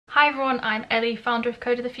Hi everyone, I'm Ellie, founder of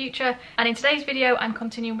Code of the Future, and in today's video I'm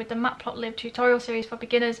continuing with the Matplotlib tutorial series for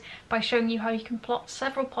beginners by showing you how you can plot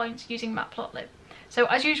several points using Matplotlib. So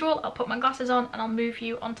as usual, I'll put my glasses on and I'll move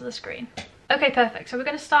you onto the screen. Okay, perfect. So we're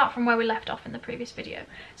going to start from where we left off in the previous video.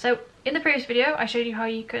 So in the previous video I showed you how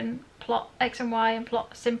you can plot X and Y and plot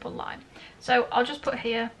a simple line. So I'll just put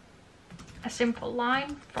here a simple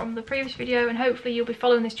line from the previous video and hopefully you'll be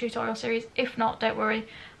following this tutorial series. If not, don't worry,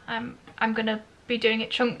 I'm going to be doing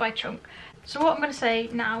it chunk by chunk. So what I'm going to say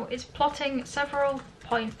now is plotting several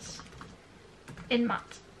points in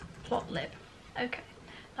Matplotlib. Okay,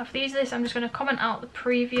 now for this I'm just going to comment out the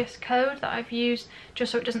previous code that I've used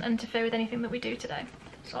just so it doesn't interfere with anything that we do today.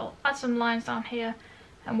 So I'll add some lines down here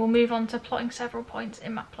and we'll move on to plotting several points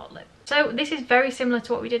in Matplotlib. So this is very similar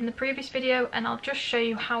to what we did in the previous video and I'll just show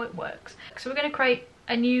you how it works. So we're going to create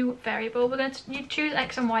a new variable. We're going to choose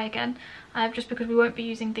X and Y again, just because we won't be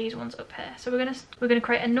using these ones up here. So we're going to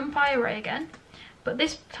create a NumPy array again, but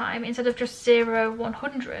this time instead of just 0,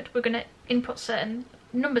 100, we're going to input certain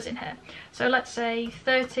numbers in here. So let's say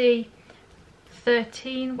 30,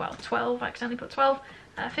 13, well 12, I accidentally put 12,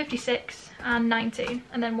 56 and 19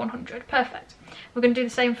 and then 100. Perfect. We're going to do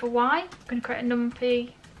the same for Y. We're going to create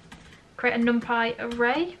a NumPy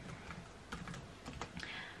array.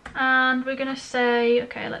 And we're going to say,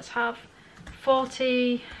 okay, let's have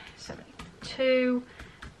 40, 72,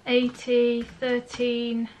 80,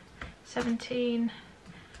 13, 17,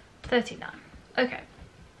 39. Okay.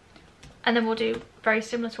 And then we'll do very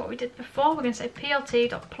similar to what we did before. We're going to say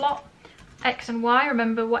plt.plot X and Y.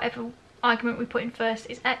 Remember, whatever argument we put in first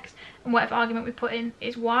is X and whatever argument we put in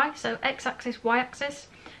is Y. So X-axis, Y-axis.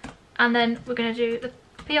 And then we're going to do the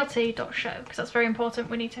plt.show because that's very important.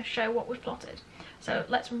 We need to show what we've plotted. So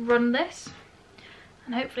let's run this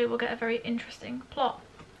and hopefully we'll get a very interesting plot.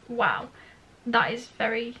 Wow, that is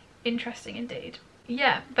very interesting indeed.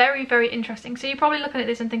 Yeah, very, very interesting. So you're probably looking at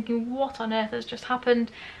this and thinking, what on earth has just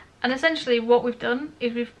happened? And essentially what we've done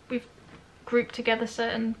is we've grouped together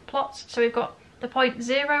certain plots. So we've got the point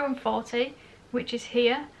 0 and 40, which is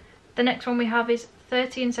here. The next one we have is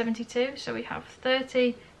 30 and 72. So we have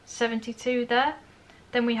 30, 72 there.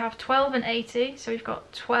 Then we have 12 and 80, so we've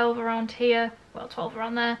got 12 around here, well 12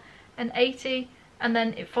 around there, and 80, and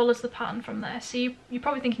then it follows the pattern from there. So you're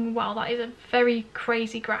probably thinking, wow, that is a very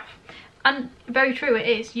crazy graph. And very true, it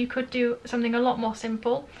is. You could do something a lot more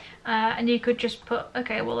simple, and you could just put,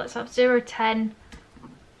 okay, well let's have 0, 10,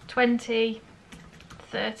 20,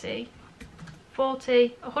 30,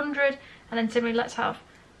 40, 100, and then similarly let's have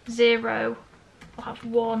 0, we'll have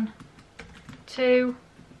 1, 2,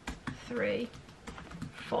 3,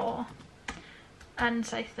 4 and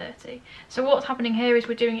say 30. So what's happening here is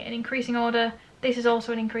we're doing it in increasing order. This is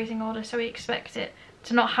also in increasing order, so we expect it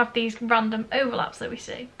to not have these random overlaps that we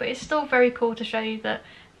see. But it's still very cool to show you that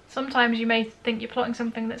sometimes you may think you're plotting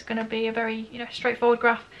something that's going to be a very, straightforward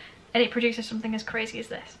graph and it produces something as crazy as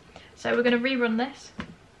this. So we're going to rerun this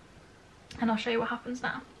and I'll show you what happens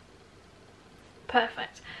now.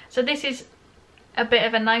 Perfect. So this is a bit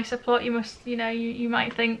of a nicer plot, you must, you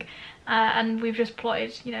might think, and we've just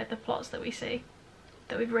plotted, the plots that we see,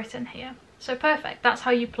 that we've written here. So perfect, that's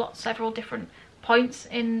how you plot several different points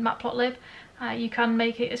in Matplotlib. You can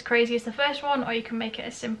make it as crazy as the first one, or you can make it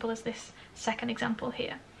as simple as this second example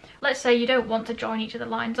here. Let's say you don't want to join each of the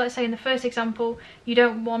lines. Let's say in the first example,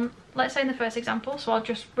 so I'll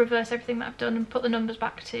just reverse everything that I've done and put the numbers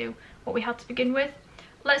back to what we had to begin with.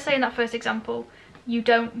 Let's say in that first example, you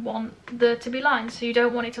don't want there to be lines, so you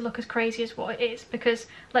don't want it to look as crazy as what it is, because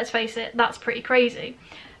let's face it, that's pretty crazy.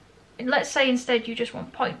 And let's say instead you just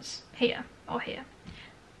want points here or here.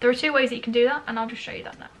 There are two ways that you can do that and I'll just show you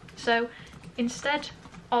that now. So instead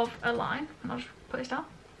of a line, and I'll just put this down,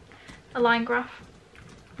 a line graph,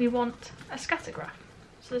 we want a scatter graph.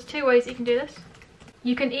 So there's two ways that you can do this.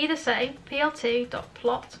 You can either say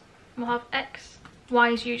plt.plot, and we'll have X,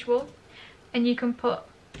 Y as usual, and you can put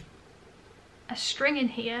a string in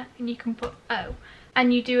here and you can put O,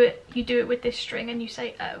 and you do it with this string and you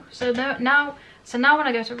say O. So now when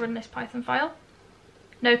I go to run this Python file,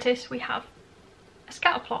 notice we have a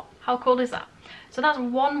scatter plot. How cool is that? So that's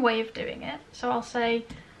one way of doing it. So I'll say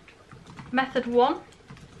method 1,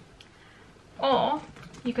 or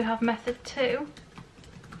you could have method 2,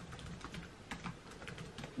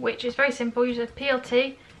 which is very simple. You say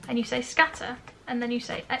plt and you say scatter, and then you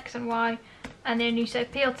say X and Y, and then you say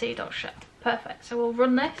plt.show. Perfect. So we'll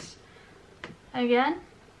run this again.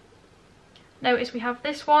 Notice we have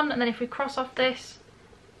this one, and then if we cross off this,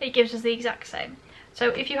 it gives us the exact same. So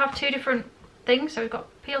if you have two different things, so we've got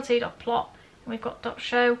plt.plot and we've got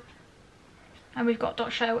 .show, and we've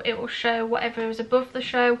got .show, it will show whatever is above the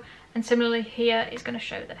show, and similarly here it's going to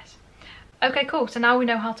show this. Okay, cool. So now we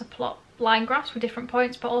know how to plot line graphs with different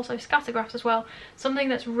points, but also scatter graphs as well. Something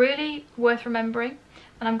that's really worth remembering,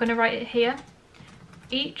 and I'm going to write it here.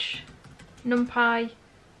 Each NumPy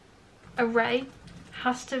array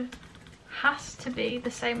has to be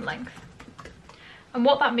the same length. And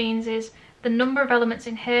what that means is the number of elements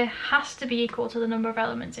in here has to be equal to the number of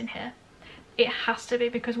elements in here. It has to be,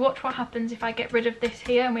 because watch what happens if I get rid of this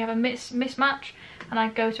here and we have a mismatch and I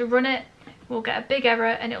go to run it. We'll get a big error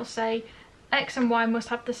and it'll say X and Y must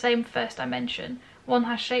have the same first dimension. One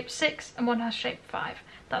has shape 6 and one has shape 5.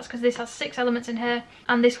 That's because this has 6 elements in here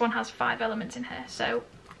and this one has 5 elements in here. So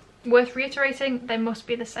worth reiterating, they must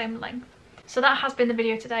be the same length. So that has been the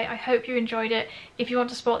video today. I hope you enjoyed it. If you want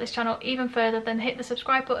to support this channel even further, then hit the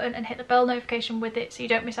subscribe button and hit the bell notification with it so you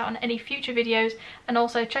don't miss out on any future videos, and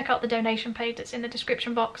also check out the donation page that's in the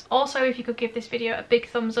description box. Also, if you could give this video a big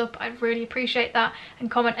thumbs up, I'd really appreciate that,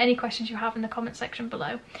 and comment any questions you have in the comment section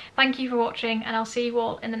below. Thank you for watching, and I'll see you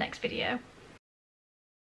all in the next video.